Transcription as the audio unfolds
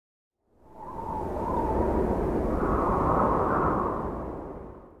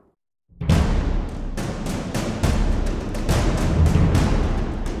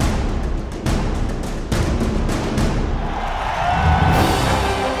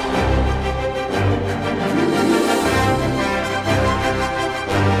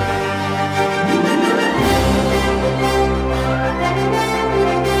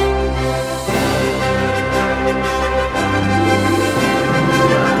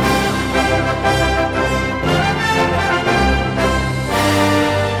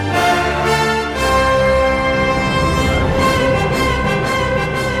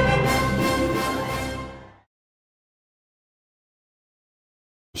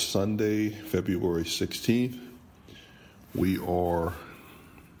Sunday, February 16th. We are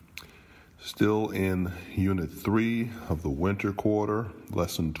still in Unit 3 of the winter quarter,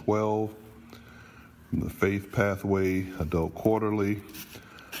 Lesson 12, from the Faith Pathway Adult Quarterly.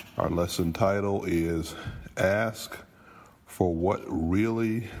 Our lesson title is Ask for What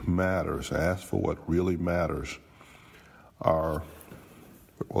Really Matters. Ask for What Really Matters.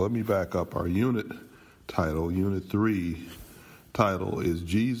 Let me back up. Our unit title, Unit 3, title is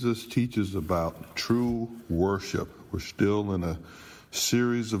Jesus Teaches About True Worship. We're still in a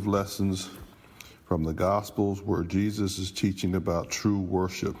series of lessons from the Gospels where Jesus is teaching about true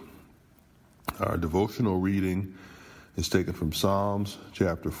worship. Our devotional reading is taken from Psalms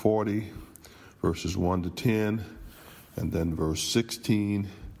chapter 40, verses 1 to 10, and then verse 16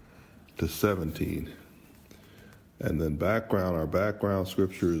 to 17. And then our background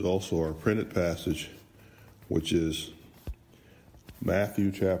scripture is also our printed passage, which is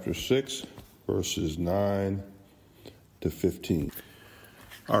Matthew chapter 6, verses 9 to 15.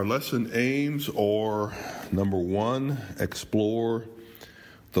 Our lesson aims are, number one, explore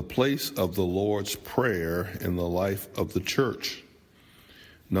the place of the Lord's Prayer in the life of the church.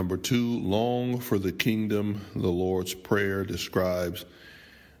 Number two, long for the kingdom the Lord's Prayer describes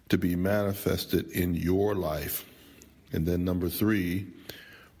to be manifested in your life. And then number three,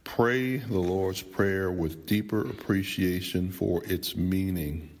 pray the Lord's Prayer with deeper appreciation for its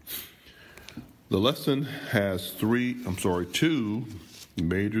meaning. The lesson has two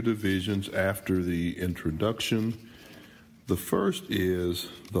major divisions after the introduction. The first is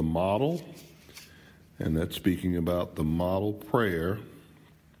the model, and that's speaking about the model prayer,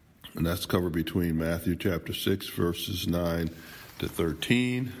 and that's covered between Matthew chapter 6, verses 9 to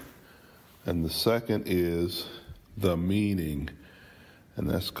 13. And the second is the meaning, and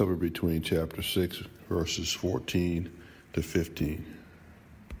that's covered between chapter 6, verses 14 to 15.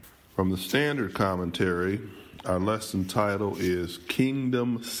 From the Standard Commentary, our lesson title is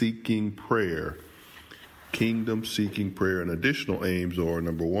Kingdom Seeking Prayer. Kingdom Seeking Prayer, and additional aims are,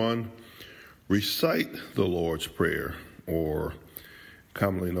 number one, recite the Lord's Prayer, or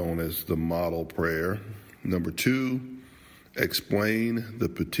commonly known as the model prayer. Number two, explain the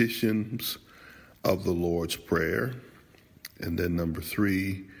petitions of the Lord's Prayer. And then number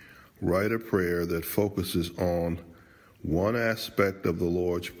three, write a prayer that focuses on one aspect of the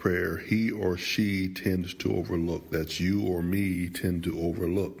Lord's Prayer he or she tends to overlook. That's you or me tend to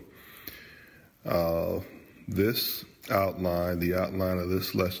overlook. The outline of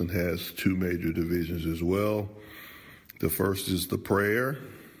this lesson has two major divisions as well. The first is the prayer.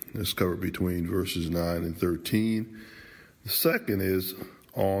 It's covered between verses 9 and 13. The second is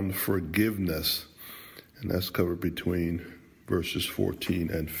on forgiveness, and that's covered between verses 14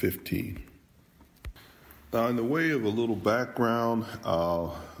 and 15. Now, in the way of a little background,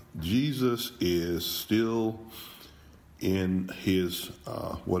 Jesus is still in his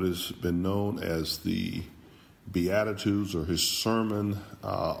what has been known as the Beatitudes, or his sermon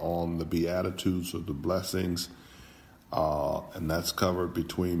on the Beatitudes, or the blessings, and that's covered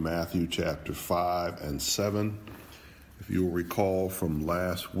between Matthew chapter 5 and 7. If you'll recall from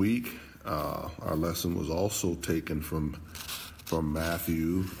last week, our lesson was also taken from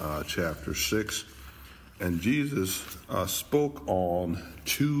Matthew chapter 6. And Jesus spoke on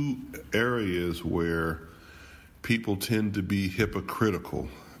two areas where people tend to be hypocritical.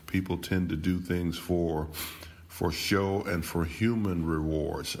 People tend to do things for show and for human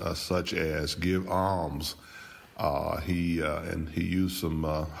rewards, such as give alms. He used some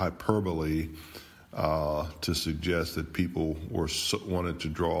hyperbole to suggest that people wanted to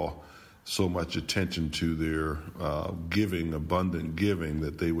draw so much attention to their abundant giving,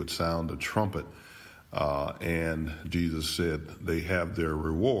 that they would sound a trumpet. And Jesus said they have their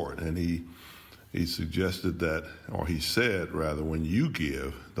reward. And he suggested that, or he said rather, when you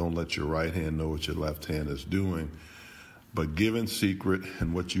give, don't let your right hand know what your left hand is doing, but give in secret,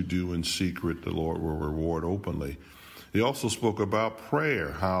 and what you do in secret, the Lord will reward openly. He also spoke about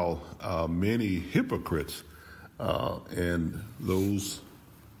prayer, how many hypocrites, and those,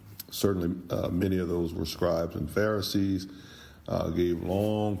 certainly many of those were scribes and Pharisees, gave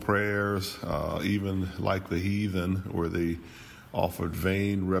long prayers, even like the heathen, where they offered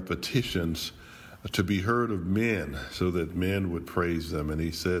vain repetitions to be heard of men, so that men would praise them. And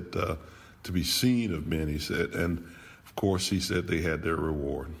he said, to be seen of men, he said. And of course, he said they had their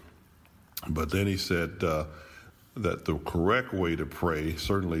reward. But then he said that the correct way to pray,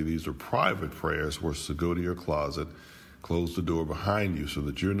 certainly these are private prayers, was to go to your closet, close the door behind you so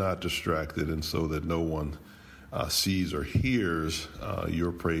that you're not distracted, and so that no one sees or hears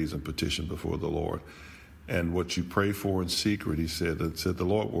your praise and petition before the Lord. And what you pray for in secret, he said the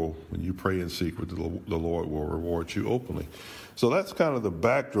Lord will, when you pray in secret, the Lord will reward you openly. So that's kind of the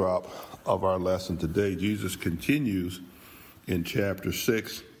backdrop of our lesson today. Jesus continues in chapter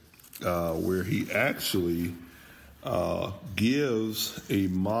 6, where he actually gives a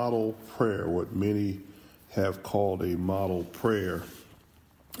model prayer, what many have called a model prayer.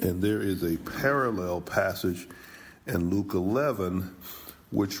 And there is a parallel passage in Luke 11,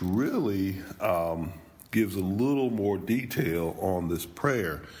 which really gives a little more detail on this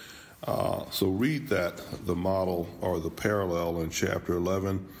prayer. So read that, the model or the parallel in chapter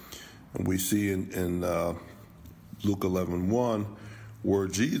 11. And we see in Luke 11:1, where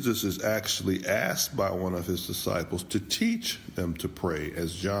Jesus is actually asked by one of his disciples to teach them to pray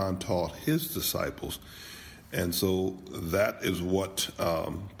as John taught his disciples. And so that is what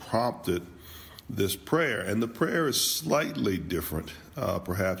prompted this prayer. And the prayer is slightly different.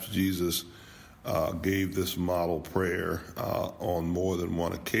 Perhaps Jesus gave this model prayer on more than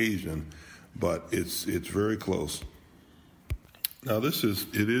one occasion, but it's very close. Now, it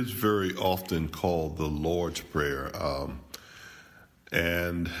is very often called the Lord's Prayer,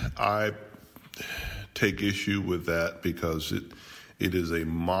 and I take issue with that because it is a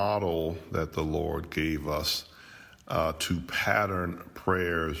model that the Lord gave us to pattern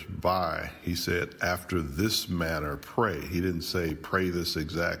prayers by. He said, after this manner, pray. He didn't say pray this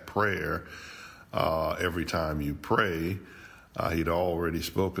exact prayer every time you pray. He'd already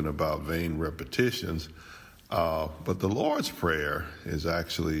spoken about vain repetitions. But the Lord's Prayer is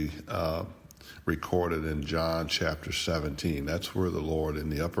actually recorded in John chapter 17. That's where the Lord in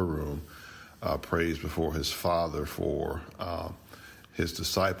the upper room prays before his Father for his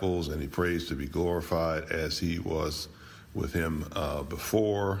disciples, and he prays to be glorified as he was with him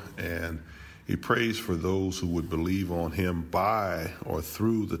before, and he prays for those who would believe on him by or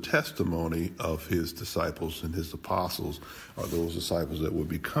through the testimony of his disciples and his apostles, or those disciples that would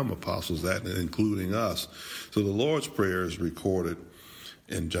become apostles, that including us. So the Lord's Prayer is recorded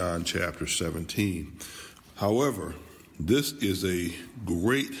in John chapter 17. However, this is a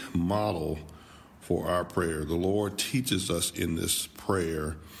great model for our prayer. The Lord teaches us in this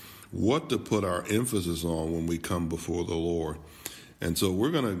prayer what to put our emphasis on when we come before the Lord. And so we're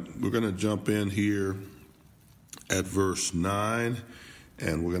gonna jump in here at verse 9,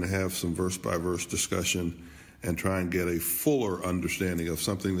 and we're gonna have some verse by verse discussion and try and get a fuller understanding of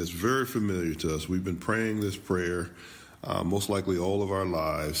something that's very familiar to us. We've been praying this prayer most likely all of our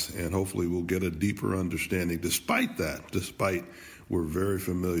lives, and hopefully we'll get a deeper understanding despite we're very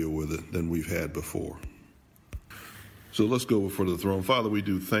familiar with it than we've had before. So let's go before the throne. Father, we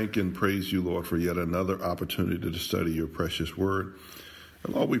do thank and praise you, Lord, for yet another opportunity to study your precious word.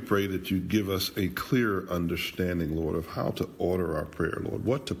 And Lord, we pray that you give us a clear understanding, Lord, of how to order our prayer, Lord,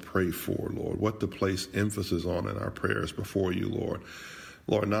 what to pray for, Lord, what to place emphasis on in our prayers before you, Lord.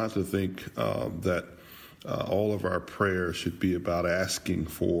 Lord, not to think that all of our prayers should be about asking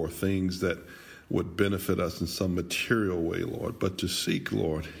for things that would benefit us in some material way, Lord, but to seek,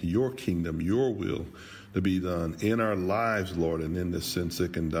 Lord, your kingdom, your will to be done in our lives, Lord, and in this sin,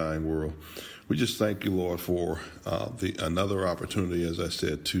 sick, and dying world. We just thank you, Lord, for another opportunity, as I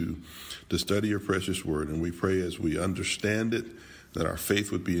said, to study your precious word. And we pray as we understand it, that our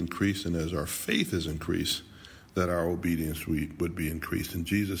faith would be increased, and as our faith is increased, that our obedience would be increased. In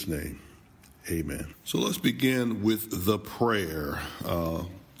Jesus' name, amen. So let's begin with the prayer.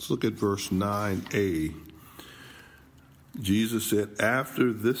 Let's look at verse 9a. Jesus said,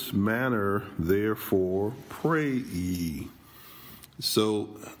 after this manner, therefore, pray ye. So,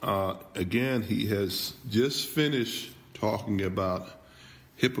 again, he has just finished talking about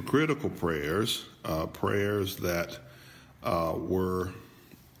hypocritical prayers, prayers that were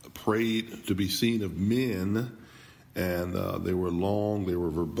prayed to be seen of men, and they were long, they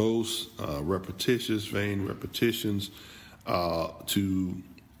were verbose, repetitious, vain repetitions, to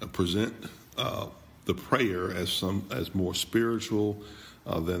present the prayer as more spiritual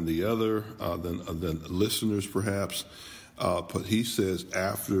than the other, than listeners perhaps. But he says,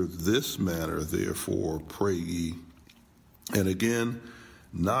 after this manner, therefore, pray ye. And again,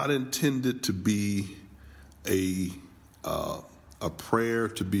 not intended to be a prayer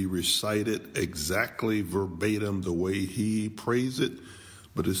to be recited exactly verbatim the way he prays it,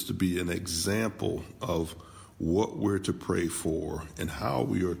 but it's to be an example of what we're to pray for and how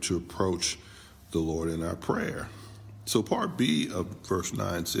we are to approach the Lord in our prayer. So part B of verse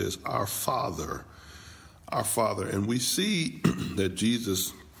 9 says, our Father. And we see that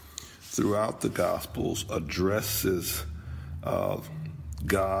Jesus, throughout the Gospels, addresses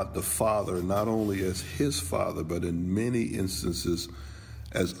God the Father not only as his Father, but in many instances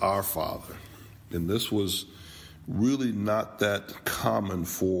as our Father. And this was really not that common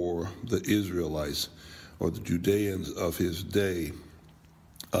for the Israelites or the Judeans of his day.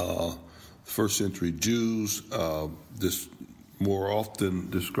 First century Jews this more often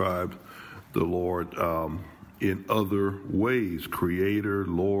described the Lord in other ways, Creator,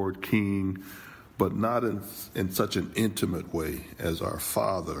 Lord, King, but not in such an intimate way as our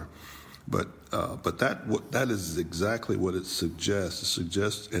Father. But that is exactly what it suggests. It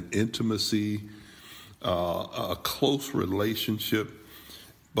suggests an intimacy, a close relationship,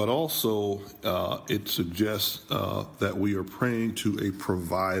 but also it suggests that we are praying to a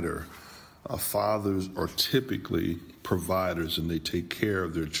provider. Fathers are typically providers, and they take care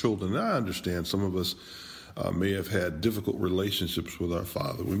of their children. And I understand some of us may have had difficult relationships with our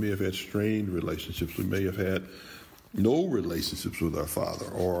father. We may have had strained relationships. We may have had no relationships with our father,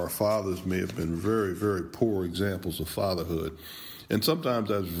 or our fathers may have been very, very poor examples of fatherhood. And sometimes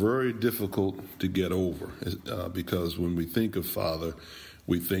that's very difficult to get over because when we think of father,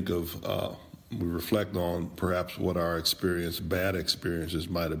 we think of, we reflect on perhaps what our experience, bad experiences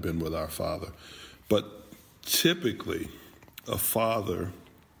might have been with our father. But typically, a father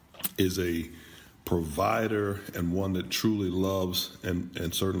is a provider and one that truly loves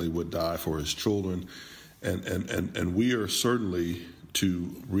and certainly would die for his children. And we are certainly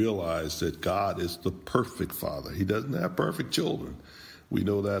to realize that God is the perfect father. He doesn't have perfect children. We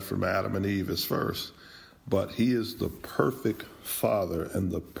know that from Adam and Eve as first. But he is the perfect father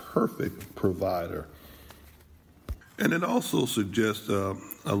and the perfect provider. And it also suggests a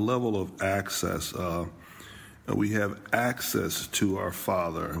level of access. We have access to our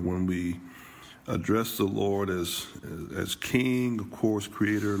Father when we address the Lord as King, of course,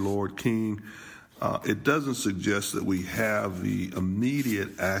 Creator, Lord, King. It doesn't suggest that we have the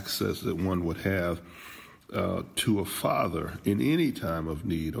immediate access that one would have to a father in any time of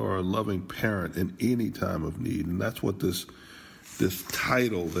need, or a loving parent in any time of need. And that's what this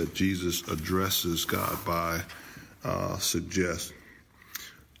title that Jesus addresses God by suggests.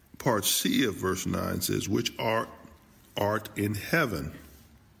 Part C of verse 9 says, which art in heaven.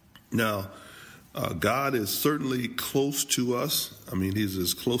 Now, God is certainly close to us. I mean, he's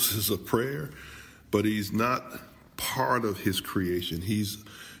as close as a prayer, but he's not part of his creation.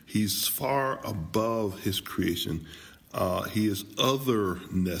 He's far above his creation. He is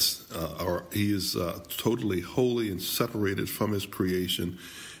otherness, or he is totally holy and separated from his creation,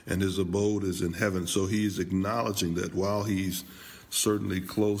 and his abode is in heaven. So he's acknowledging that while he's certainly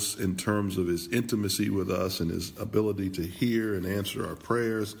close in terms of his intimacy with us and his ability to hear and answer our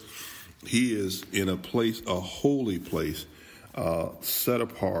prayers, he is in a place, a holy place, set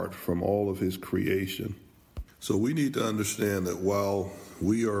apart from all of his creation. So we need to understand that while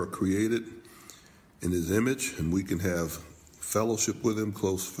we are created in his image and we can have fellowship with him,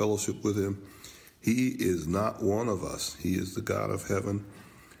 close fellowship with him, he is not one of us. He is the God of heaven.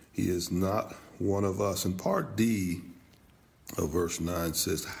 He is not one of us. And part D of verse 9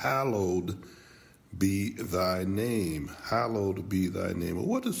 says, hallowed be thy name. Hallowed be thy name. Well,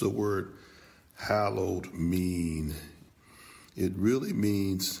 what does the word hallowed mean? It really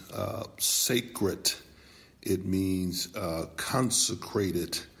means sacred. It means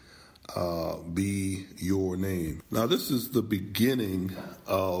consecrated. Be your name. Now, this is the beginning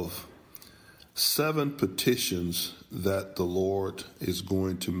of 7 petitions that the Lord is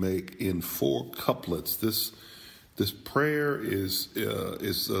going to make in 4 couplets. This prayer is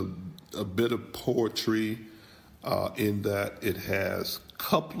a bit of poetry in that it has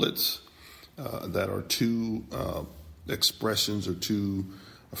couplets that are 2 expressions or 2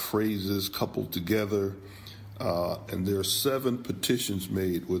 phrases coupled together. And there are 7 petitions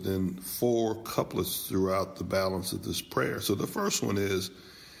made within 4 couplets throughout the balance of this prayer. So the first one is,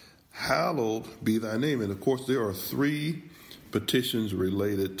 hallowed be thy name. And of course, there are 3 petitions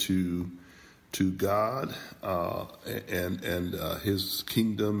related to God and his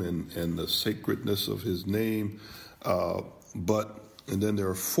kingdom and the sacredness of his name. And then there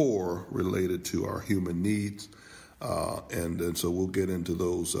are 4 related to our human needs. And so we'll get into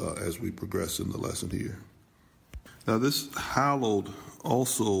those as we progress in the lesson here. Now, this hallowed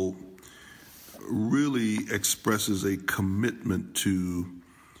also really expresses a commitment to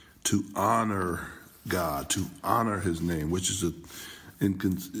honor God, to honor his name, which is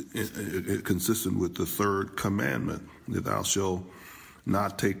consistent with the 3rd commandment, that thou shalt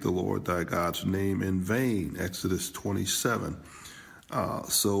not take the Lord thy God's name in vain, Exodus 27.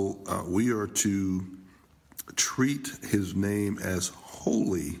 So we are to treat his name as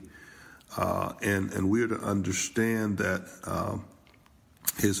holy, and we are to understand that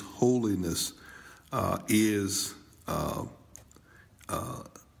his holiness is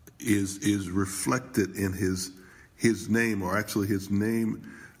is reflected in his name, or actually his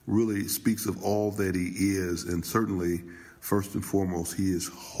name really speaks of all that he is, and certainly, first and foremost, he is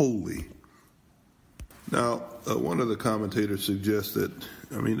holy. Now, one of the commentators suggests that,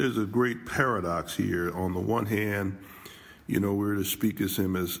 there's a great paradox here. On the one hand, we're to speak as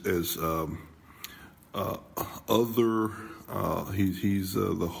him as other. He's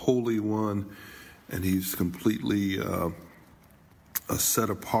the Holy One, and he's completely set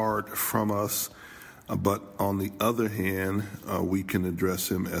apart from us. But on the other hand, we can address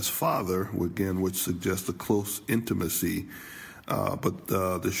him as Father, again, which suggests a close intimacy. But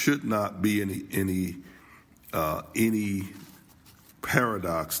there should not be any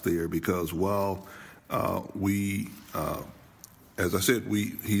paradox there, because while as I said,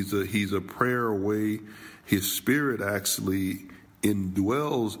 he's a prayer away. His Spirit actually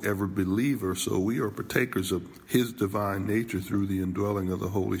indwells every believer, so we are partakers of his divine nature through the indwelling of the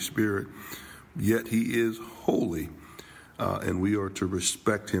Holy Spirit. Yet he is holy, and we are to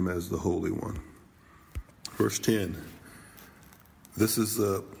respect him as the Holy One. Verse 10. This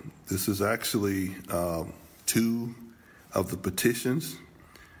is actually two of the petitions,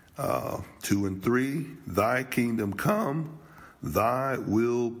 2 and 3. Thy kingdom come, thy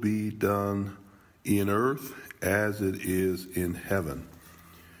will be done in earth as it is in heaven.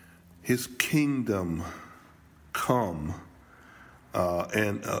 His kingdom come.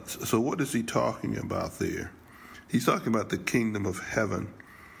 So what is he talking about there? He's talking about the kingdom of heaven.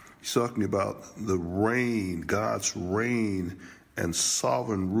 He's talking about the reign, God's reign and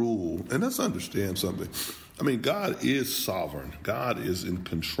sovereign rule. And let's understand something. God is sovereign. God is in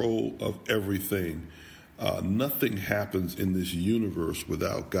control of everything. Nothing happens in this universe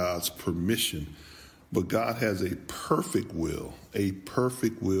without God's permission. But God has a perfect will,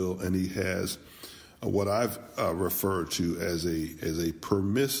 and he has what I've referred to as a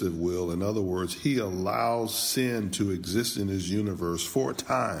permissive will. In other words, he allows sin to exist in his universe for a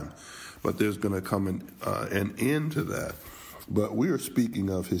time, but there's going to come an end to that. But we are speaking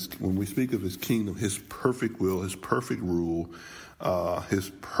of when we speak of his kingdom, his perfect will, his perfect rule, his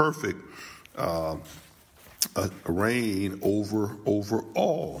perfect reign over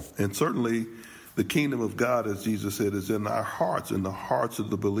all. And certainly the kingdom of God, as Jesus said, is in our hearts, in the hearts of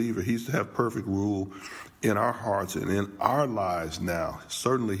the believer. He's to have perfect rule in our hearts and in our lives now.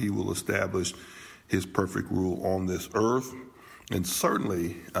 Certainly he will establish his perfect rule on this earth. And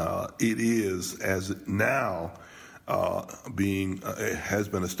certainly it is as now has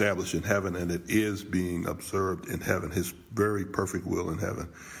been established in heaven, and it is being observed in heaven, his very perfect will in heaven.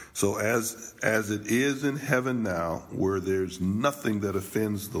 So as it is in heaven now, where there's nothing that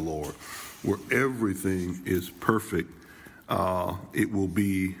offends the Lord, where everything is perfect, it will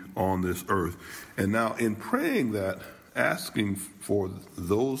be on this earth. And now in praying that, asking for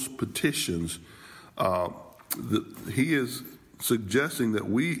those petitions, he is suggesting that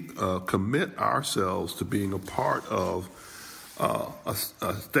we commit ourselves to being a part of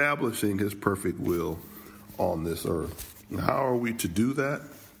establishing his perfect will on this earth. And how are we to do that?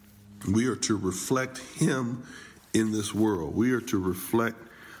 We are to reflect him in this world. We are to reflect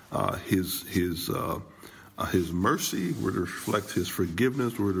his mercy. We're to reflect his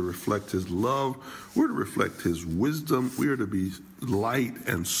forgiveness. We're to reflect his love. We're to reflect his wisdom. We are to be light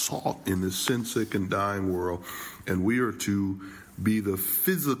and salt in this sin-sick and dying world. And we are to be the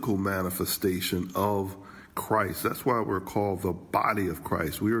physical manifestation of Christ. That's why we're called the body of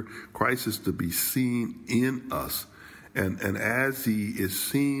Christ. Christ is to be seen in us. And as he is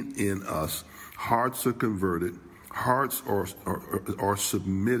seen in us, hearts are converted. Hearts are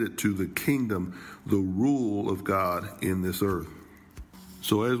submitted to the kingdom, the rule of God in this earth.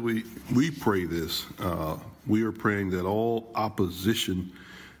 So as we pray this, we are praying that all opposition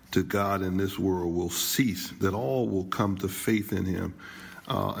to God in this world will cease, that all will come to faith in him,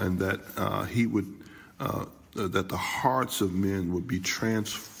 and that that the hearts of men would be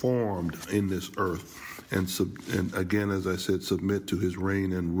transformed in this earth, and again, as I said, submit to his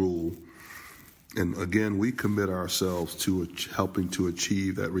reign and rule. And again, we commit ourselves to helping to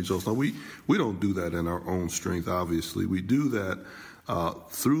achieve that result. Now, we don't do that in our own strength, obviously. We do that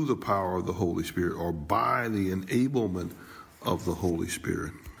through the power of the Holy Spirit, or by the enablement of the Holy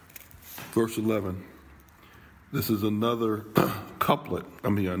Spirit. Verse 11. This is another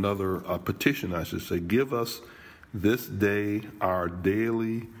another petition, I should say. Give us this day our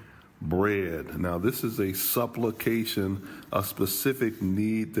daily bread. Now, this is a supplication, a specific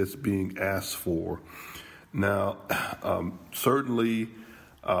need that's being asked for. Now, certainly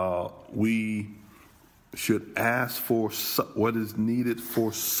we should ask for what is needed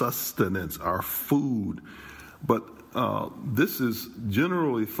for sustenance, our food. But this is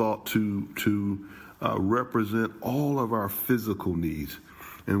generally thought to represent all of our physical needs.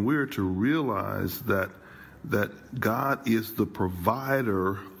 And we're to realize that God is the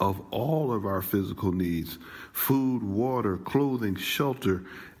provider of all of our physical needs: food, water, clothing, shelter,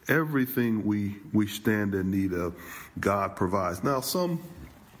 everything we stand in need of, God provides. Now, some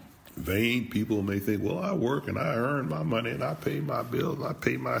vain people may think, well, I work and I earn my money and I pay my bills and I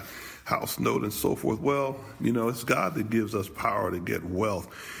pay my house note and so forth. Well, it's God that gives us power to get wealth.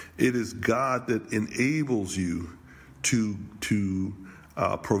 It is God that enables you to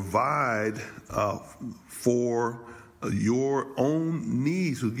provide for your own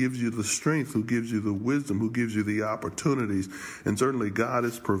needs, who gives you the strength, who gives you the wisdom, who gives you the opportunities. And certainly God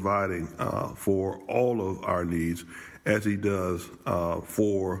is providing for all of our needs, as he does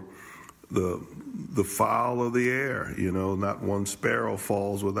for the fowl of the air. Not one sparrow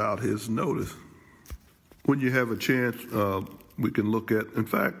falls without his notice. When you have a chance, we can look at, in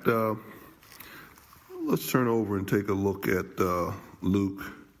fact, let's turn over and take a look at Luke.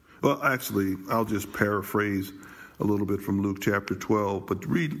 Well, actually, I'll just paraphrase a little bit from Luke chapter 12, but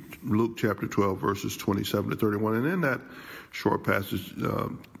read Luke chapter 12, verses 27 to 31. And in that short passage,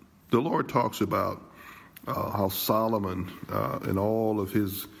 the Lord talks about how Solomon, in all of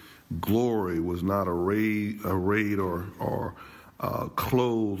his glory, was not arrayed or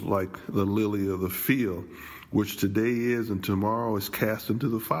clothed like the lily of the field, which today is and tomorrow is cast into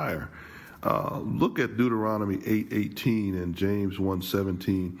the fire. Look at Deuteronomy 8:18 and James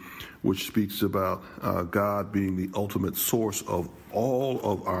 1:17, which speaks about God being the ultimate source of all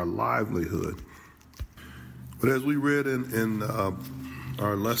of our livelihood. But as we read in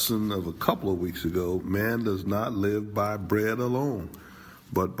our lesson of a couple of weeks ago, man does not live by bread alone,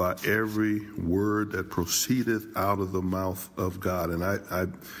 but by every word that proceedeth out of the mouth of God. And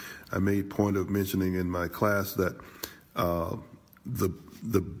I made point of mentioning in my class that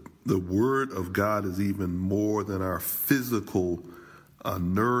the word of God is even more than our physical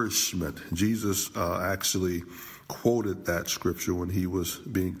nourishment. Jesus actually quoted that scripture when he was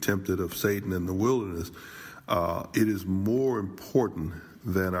being tempted of Satan in the wilderness. It is more important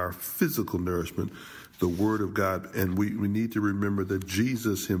than our physical nourishment, the word of God. And we need to remember that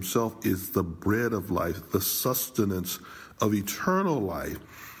Jesus himself is the bread of life, the sustenance of eternal life.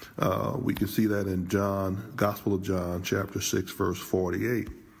 We can see that in Gospel of John, chapter 6, verse 48.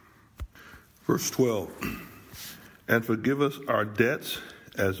 Verse 12, and forgive us our debts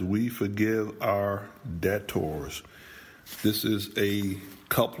as we forgive our debtors. This is a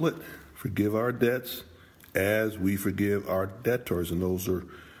couplet: forgive our debts as we forgive our debtors. And those are,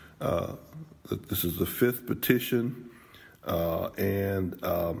 this is the fifth petition, and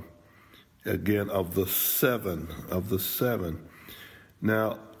again, of the seven.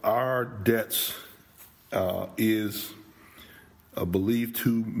 Now, our debts is believed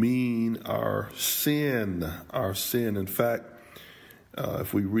to mean our sin. In fact,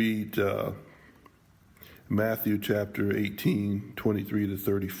 if we read Matthew chapter 18, 23 to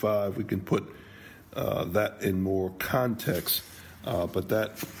 35, we can put that in more context. But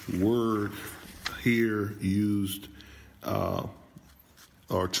that word here used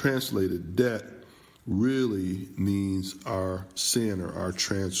or translated debt really means our sin or our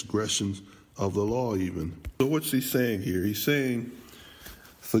transgressions of the law even. So what's he saying here? He's saying,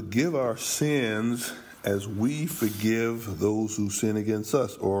 forgive our sins as we forgive those who sin against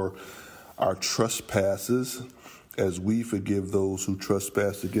us, or our trespasses as we forgive those who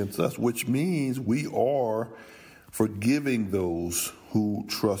trespass against us, which means we are forgiving those who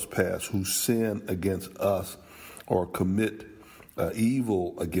trespass, who sin against us or commit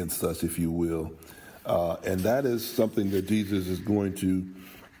evil against us, if you will. And that is something that Jesus is going to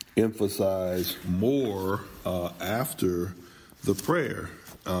emphasize more after the prayer.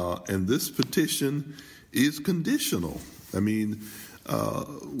 And this petition is conditional. I mean,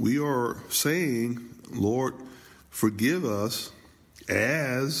 we are saying, Lord, forgive us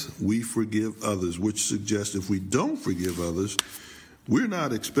as we forgive others, which suggests if we don't forgive others, we're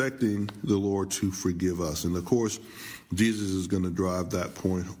not expecting the Lord to forgive us. And of course, Jesus is going to drive that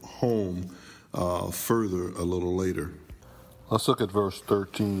point home further a little later. Let's look at verse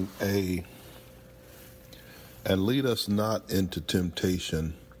 13a. And lead us not into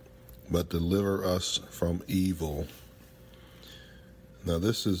temptation, but deliver us from evil. Now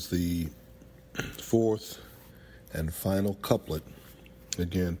this is the fourth and final couplet.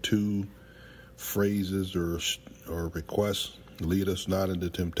 Again, two phrases or requests. Lead us not into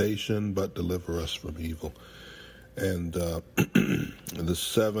temptation, but deliver us from evil. And the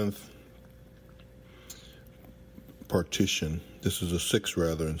seventh partition, this is a sixth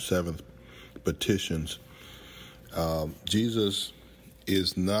rather, and seventh petitions. Jesus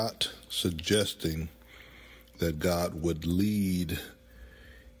is not suggesting that God would lead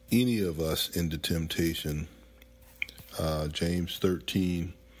any of us into temptation. James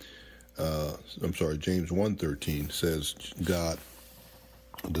 1:13 says God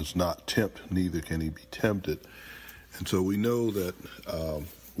does not tempt, neither can he be tempted. And so we know that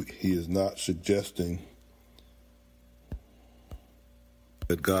he is not suggesting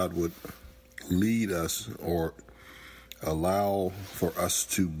that God would lead us or allow for us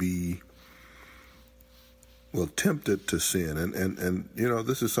to be, tempted to sin. And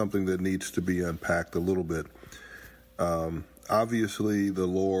this is something that needs to be unpacked a little bit. Obviously, the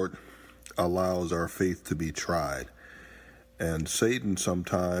Lord allows our faith to be tried. And Satan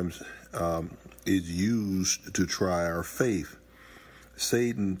sometimes is used to try our faith.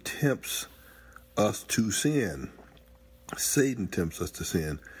 Satan tempts us to sin. Satan tempts us to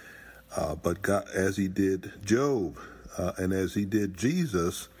sin. But God, as he did Job, and as he did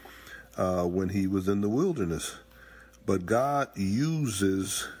Jesus when he was in the wilderness. But God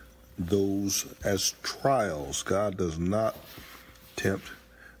uses those as trials. God does not tempt,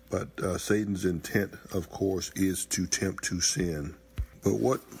 but Satan's intent, of course, is to tempt to sin. But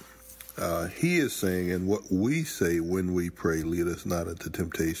what he is saying, and what we say when we pray, lead us not into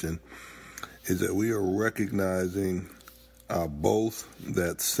temptation, is that we are recognizing both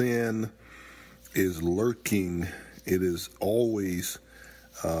that sin is lurking. It is always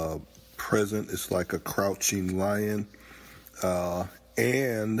present. It's like a crouching lion,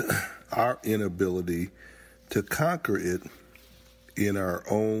 and our inability to conquer it in our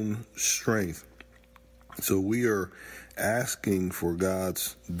own strength. So we are asking for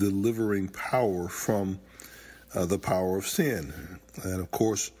God's delivering power from the power of sin. And of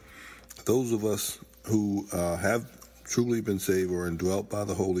course, those of us who have truly been saved or indwelt by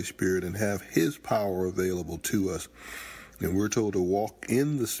the Holy Spirit and have his power available to us, and we're told to walk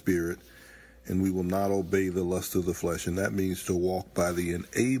in the Spirit, and we will not obey the lust of the flesh. And that means to walk by the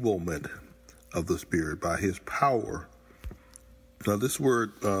enablement of the Spirit, by his power. Now, this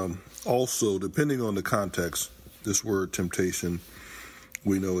word also, depending on the context, this word temptation,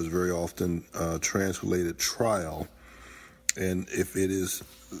 we know is very often translated trial. And if it is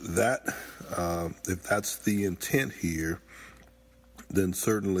that, if that's the intent here, then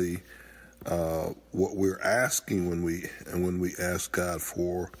certainly what we're asking when we ask God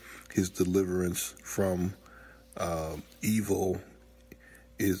for his deliverance from evil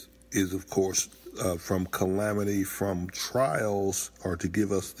is of course from calamity, from trials, or to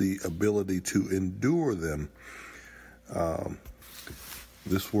give us the ability to endure them.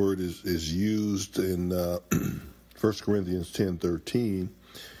 This word is used in 1 Corinthians 10:13,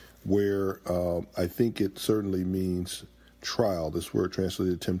 where I think it certainly means trial. This word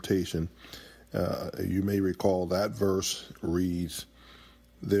translated temptation. You may recall that verse reads,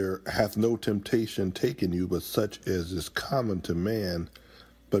 "There hath no temptation taken you, but such as is common to man.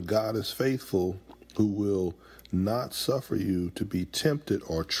 But God is faithful, who will not suffer you to be tempted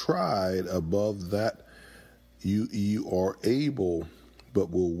or tried above that you are able, but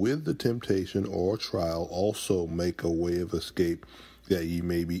will with the temptation or trial also make a way of escape, that ye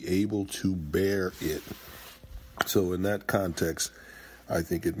may be able to bear it." So in that context, I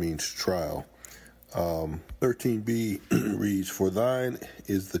think it means trial. 13b reads, "For thine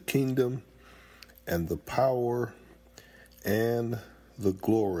is the kingdom and the power and the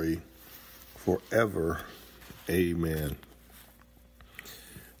glory forever. Amen."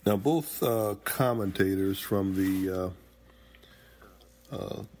 Now, both commentators from the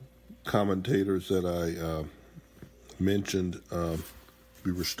commentators that I mentioned,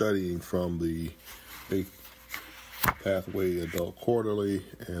 we were studying from the Faith Pathway Adult Quarterly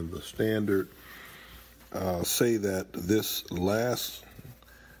and the Standard, say that this last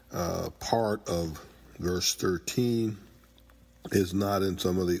part of verse 13 is not in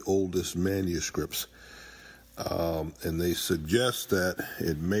some of the oldest manuscripts. And they suggest that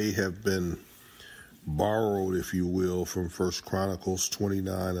it may have been borrowed, if you will, from 1 Chronicles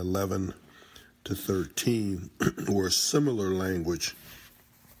 29:11 to 13, where similar language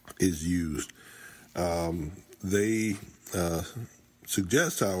is used. They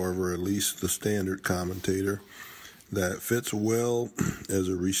suggest, however, at least the Standard commentator, that it fits well as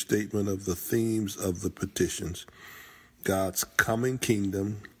a restatement of the themes of the petitions: God's coming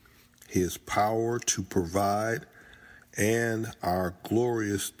kingdom, his power to provide, and our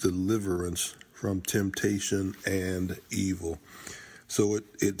glorious deliverance from temptation and evil. So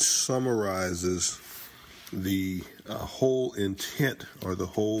it summarizes the whole intent or the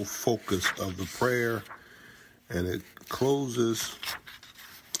whole focus of the prayer, and it closes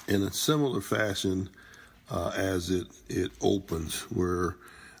in a similar fashion as it opens, where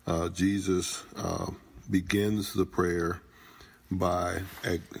Jesus begins the prayer by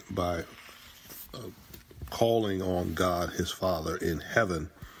calling on God, his Father in heaven.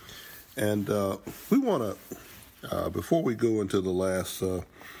 And we want to, before we go into the last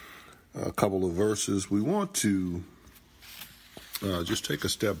couple of verses, we want to just take a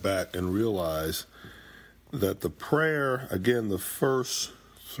step back and realize that the prayer, again, the first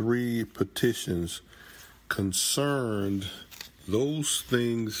three petitions concerned those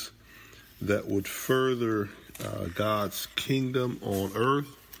things that would further God's kingdom on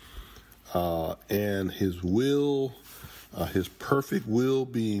earth and his will, his perfect will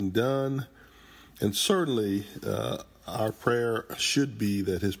being done. And certainly our prayer should be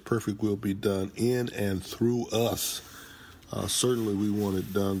that his perfect will be done in and through us. Certainly we want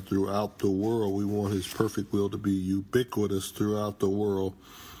it done throughout the world. We want his perfect will to be ubiquitous throughout the world.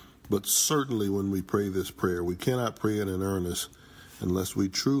 But certainly when we pray this prayer, we cannot pray it in earnest unless we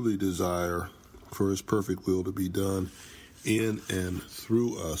truly desire for his perfect will to be done in and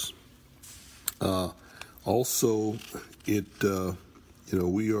through us. Also,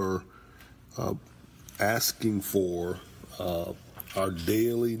 we are asking for our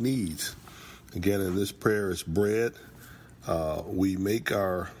daily needs. Again, in this prayer, it's bread. We make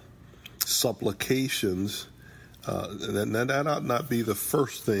our supplications, and that ought not be the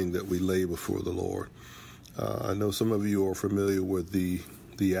first thing that we lay before the Lord. I know some of you are familiar with the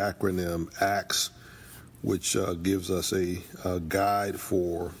acronym ACTS, which gives us a guide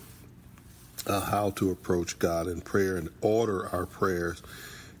for how to approach God in prayer and order our prayers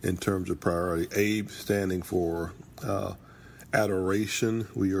in terms of priority. A standing for adoration.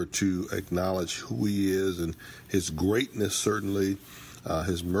 We are to acknowledge who he is and his greatness, certainly,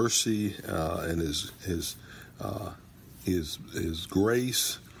 his mercy and his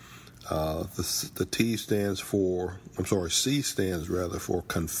grace. The C stands rather for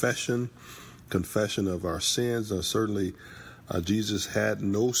confession of our sins. Certainly, Jesus had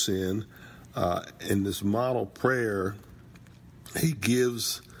no sin. In this model prayer, he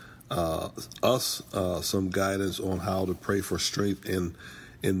gives us some guidance on how to pray for strength in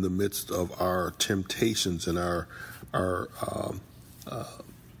the midst of our temptations and our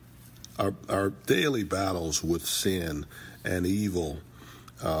daily battles with sin and evil.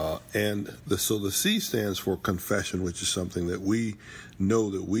 So the C stands for confession, which is something that we know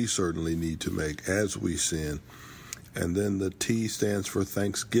that we certainly need to make as we sin. And then the T stands for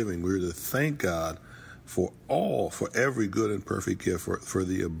thanksgiving. We're to thank God for every good and perfect gift, for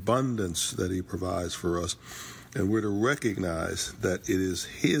the abundance that he provides for us. And we're to recognize that it is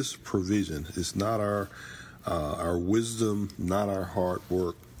his provision. It's not our wisdom, not our hard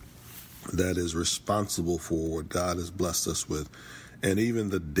work that is responsible for what God has blessed us with. And even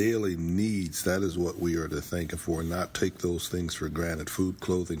the daily needs, that is what we are to thank him for, and not take those things for granted: food,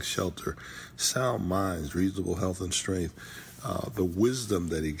 clothing, shelter, sound minds, reasonable health and strength, the wisdom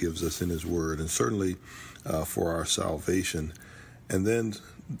that he gives us in his word, and certainly for our salvation. And then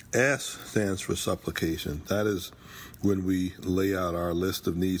S stands for supplication. That is when we lay out our list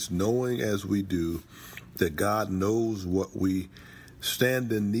of needs, knowing as we do that God knows what we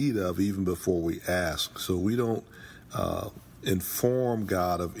stand in need of even before we ask. So we don't inform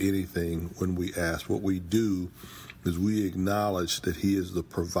God of anything when we ask. What we do is we acknowledge that he is the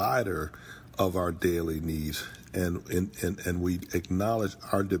provider of our daily needs, and we acknowledge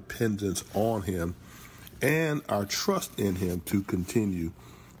our dependence on him and our trust in him to continue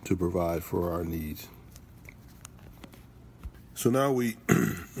to provide for our needs. So now we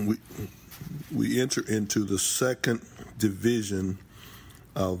enter into the second division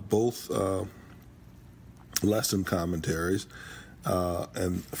of both lesson commentaries,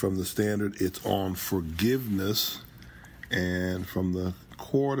 and from the Standard it's on forgiveness, and from the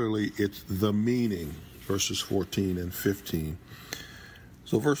Quarterly it's the meaning, verses 14 and 15.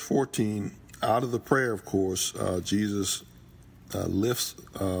 So verse 14, out of the prayer, of course, Jesus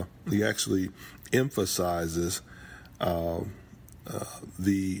he actually emphasizes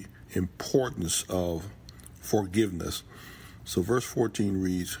the importance of forgiveness. So verse 14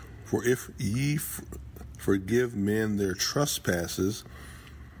 reads, "For if ye forgive men their trespasses,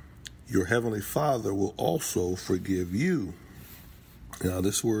 your heavenly Father will also forgive you." Now,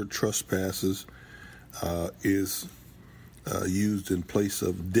 this word trespasses is used in place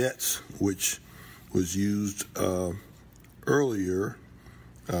of debts, which was used earlier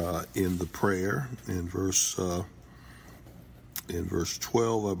in the prayer in verse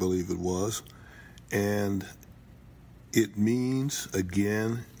 12, I believe it was. And it means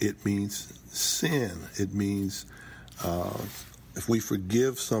sin. It means if we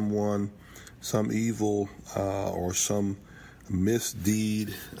forgive someone some evil or some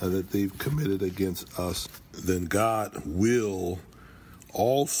misdeed that they've committed against us, then God will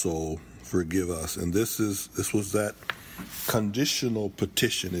also forgive us. And this was that conditional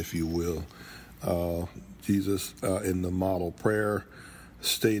petition, if you will. Jesus in the model prayer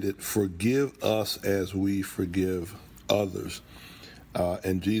stated, "Forgive us as we forgive others."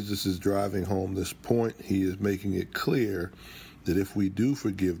 And Jesus is driving home this point. He is making it clear that if we do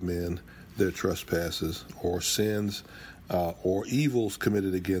forgive men their trespasses or sins or evils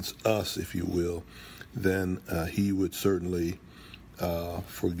committed against us, if you will, then he would certainly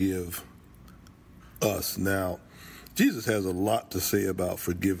forgive us. Now, Jesus has a lot to say about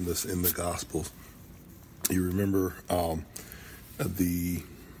forgiveness in the Gospels. You remember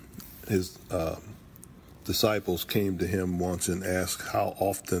his disciples came to him once and asked how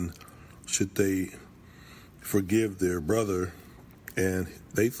often should they forgive their brother, and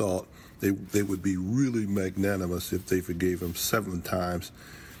they thought they would be really magnanimous if they forgave him 7 times.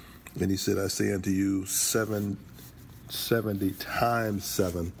 And he said, "I say unto you, 70 times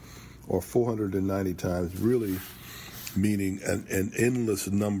 7, or 490 times, really meaning an endless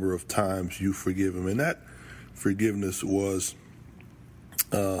number of times you forgive him." And that forgiveness was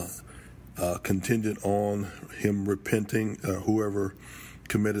contingent on him repenting, whoever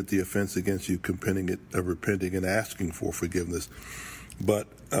committed the offense against you, repenting and asking for forgiveness. But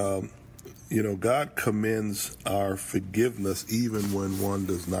God commends our forgiveness even when one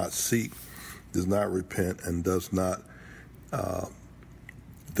does not seek, does not repent, and does not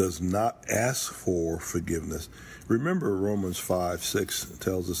ask for forgiveness. Remember, Romans 5:6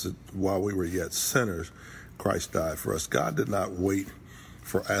 tells us that while we were yet sinners, Christ died for us. God did not wait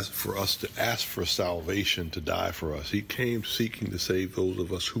for us to ask for salvation to die for us. He came seeking to save those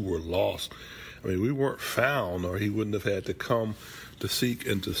of us who were lost. I mean, we weren't found, or he wouldn't have had to come to seek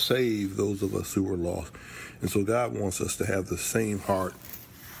and to save those of us who were lost. And so God wants us to have the same heart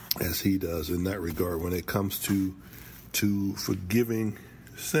as he does in that regard when it comes to forgiving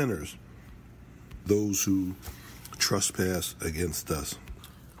sinners, those who trespass against us.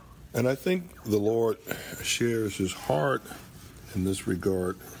 And I think the Lord shares his heart in this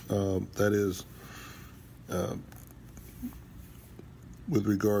regard, that is, with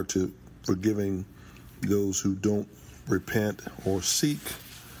regard to forgiving those who don't repent or seek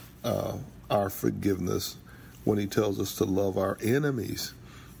our forgiveness, when he tells us to love our enemies,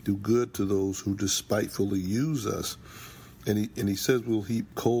 do good to those who despitefully use us. And he says we'll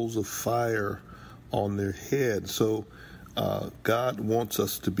heap coals of fire on their head. So God wants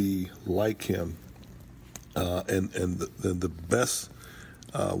us to be like him. And the best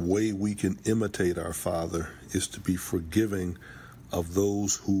way we can imitate our Father is to be forgiving of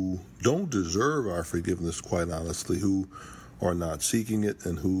those who don't deserve our forgiveness, quite honestly, who are not seeking it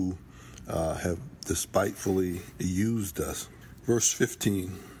and who have despitefully used us. Verse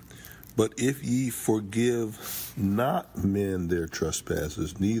 15, "But if ye forgive not men their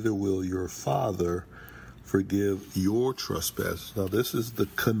trespasses, neither will your Father forgive your trespasses." Now, this is the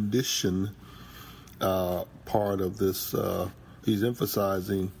condition part of this. He's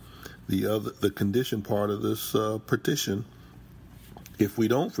emphasizing the condition part of this petition. If we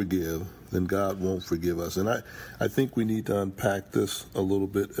don't forgive, then God won't forgive us. And I think we need to unpack this a little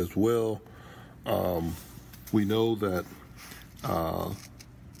bit as well. We know that the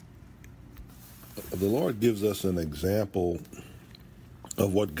Lord gives us an example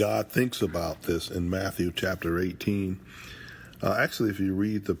of what God thinks about this in Matthew chapter 18. Actually, if you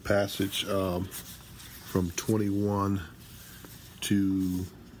read the passage from 21 to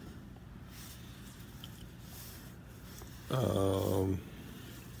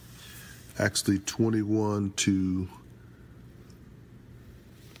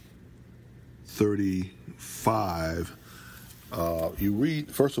 35, you read,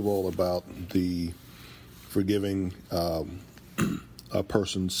 first of all, about the forgiving a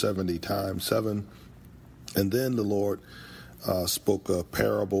person 70 times 7, and then the Lord spoke a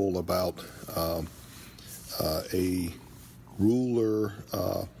parable about a ruler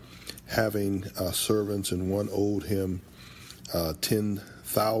having servants, and one owed him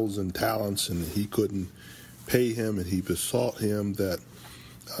 10,000 talents, and he couldn't pay him, and he besought him that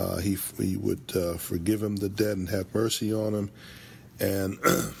he would forgive him the debt and have mercy on him. And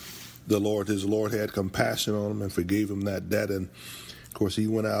his Lord had compassion on him and forgave him that debt. And of course, he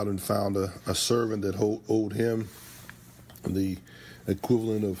went out and found a servant that owed him the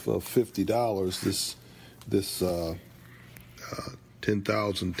equivalent of $50. This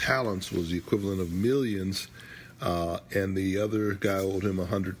 10,000 talents was the equivalent of millions, and the other guy owed him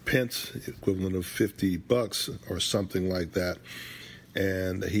 100 pence, equivalent of $50 or something like that.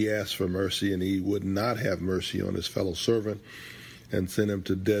 and he asked for mercy, and he would not have mercy on his fellow servant and sent him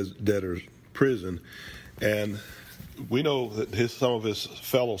to debtor's prison. And we know that some of his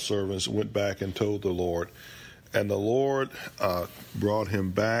fellow servants went back and told the Lord, and the Lord brought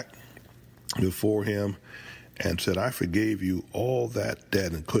him back before him and said, I forgave you all that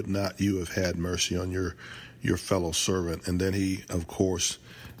debt, and could not you have had mercy on your fellow servant? And then he, of course,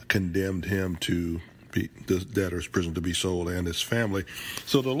 condemned him to be the debtor's prison, to be sold, and his family.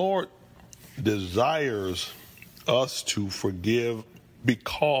 So the Lord desires us to forgive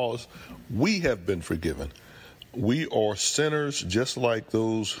because we have been forgiven. We are sinners just like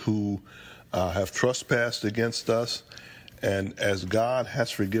those who have trespassed against us. And as God has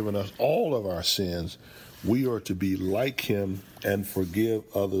forgiven us all of our sins, we are to be like him and forgive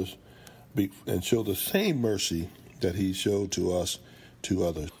others and show the same mercy that he showed to us to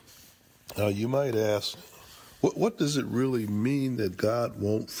others. Now, you might ask, what does it really mean that God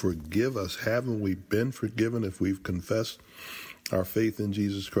won't forgive us? Haven't we been forgiven if we've confessed our faith in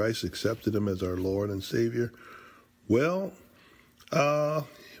Jesus Christ, accepted him as our Lord and Savior? Well,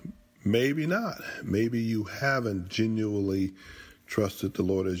 maybe not. Maybe you haven't genuinely trusted the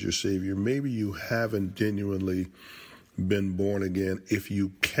Lord as your Savior. Maybe you haven't genuinely been born again if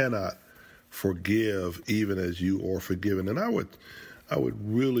you cannot forgive even as you are forgiven. And I would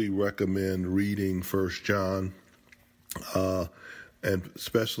really recommend reading 1 John, and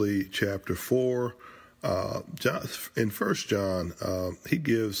especially chapter 4. In 1 John, he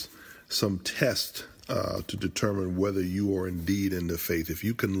gives some tests to determine whether you are indeed in the faith. If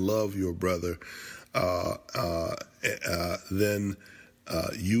you can love your brother, then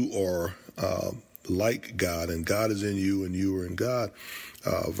you are like God, and God is in you, and you are in God.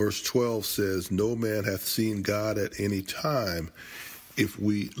 Verse 12 says, no man hath seen God at any time. If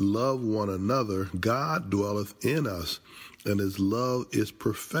we love one another, God dwelleth in us, and his love is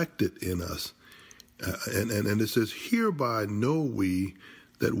perfected in us. And it says, hereby know we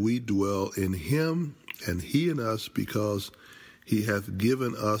that we dwell in him, and he in us, because he hath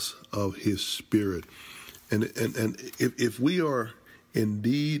given us of his Spirit. And if we are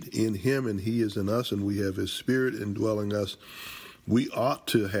indeed in him and he is in us, and we have his Spirit indwelling us, we ought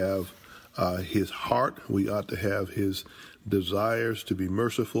to have his heart. We ought to have his desires to be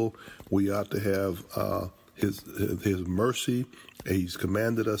merciful. We ought to have his mercy. He's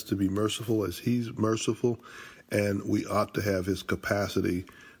commanded us to be merciful as he's merciful, and we ought to have his capacity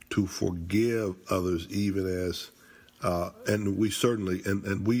to forgive others, even as and we certainly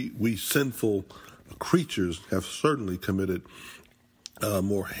and we sinful creatures have certainly committed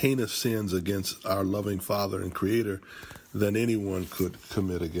more heinous sins against our loving Father and Creator than anyone could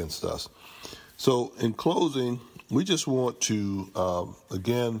commit against us. So in closing, we just want to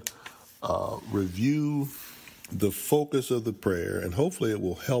again review the focus of the prayer, and hopefully it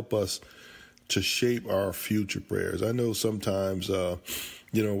will help us to shape our future prayers. I know sometimes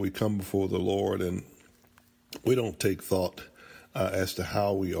we come before the Lord and we don't take thought as to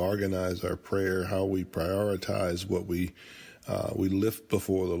how we organize our prayer, how we prioritize what we lift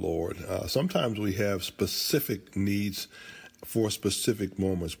before the Lord. Sometimes we have specific needs for specific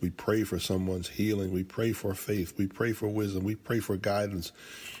moments. We pray for someone's healing. We pray for faith. We pray for wisdom. We pray for guidance.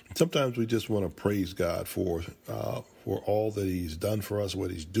 Sometimes we just want to praise God for all that he's done for us,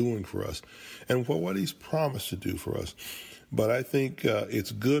 what he's doing for us, and for what he's promised to do for us. But I think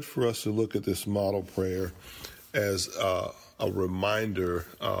it's good for us to look at this model prayer as a reminder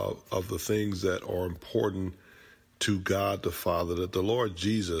of the things that are important to God the Father, that the Lord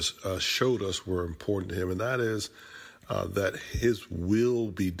Jesus showed us were important to him, and that is that his will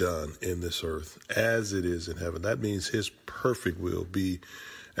be done in this earth as it is in heaven. That means his perfect will be,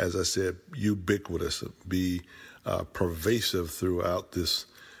 as I said, ubiquitous, be pervasive throughout this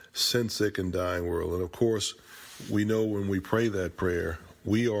sin-sick and dying world. And of course, we know when we pray that prayer,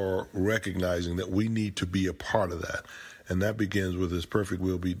 we are recognizing that we need to be a part of that. And that begins with his perfect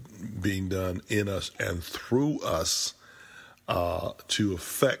will being done in us and through us to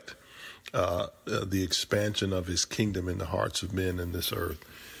affect the expansion of his kingdom in the hearts of men in this earth.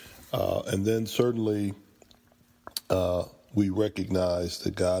 And then certainly we recognize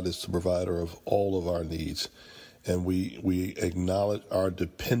that God is the provider of all of our needs. And we acknowledge our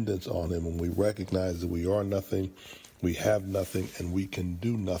dependence on him, and we recognize that we are nothing, we have nothing, and we can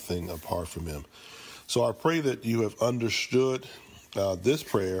do nothing apart from him. So I pray that you have understood this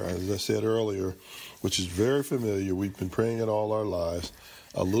prayer, as I said earlier, which is very familiar. We've been praying it all our lives,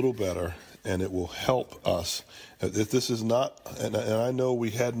 a little better, and it will help us. If this is not, and I know we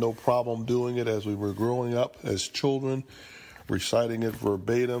had no problem doing it as we were growing up as children, reciting it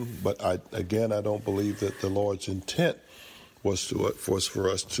verbatim, but I don't believe that the Lord's intent was for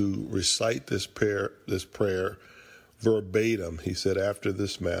us to recite this prayer verbatim. He said, after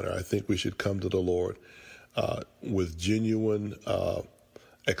this manner, I think we should come to the Lord with genuine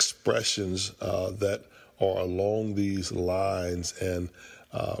expressions that are along these lines and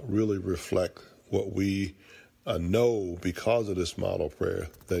really reflect what we know because of this model prayer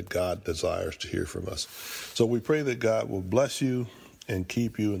that God desires to hear from us. So we pray that God will bless you and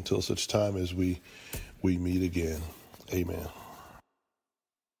keep you until such time as we meet again. Amen.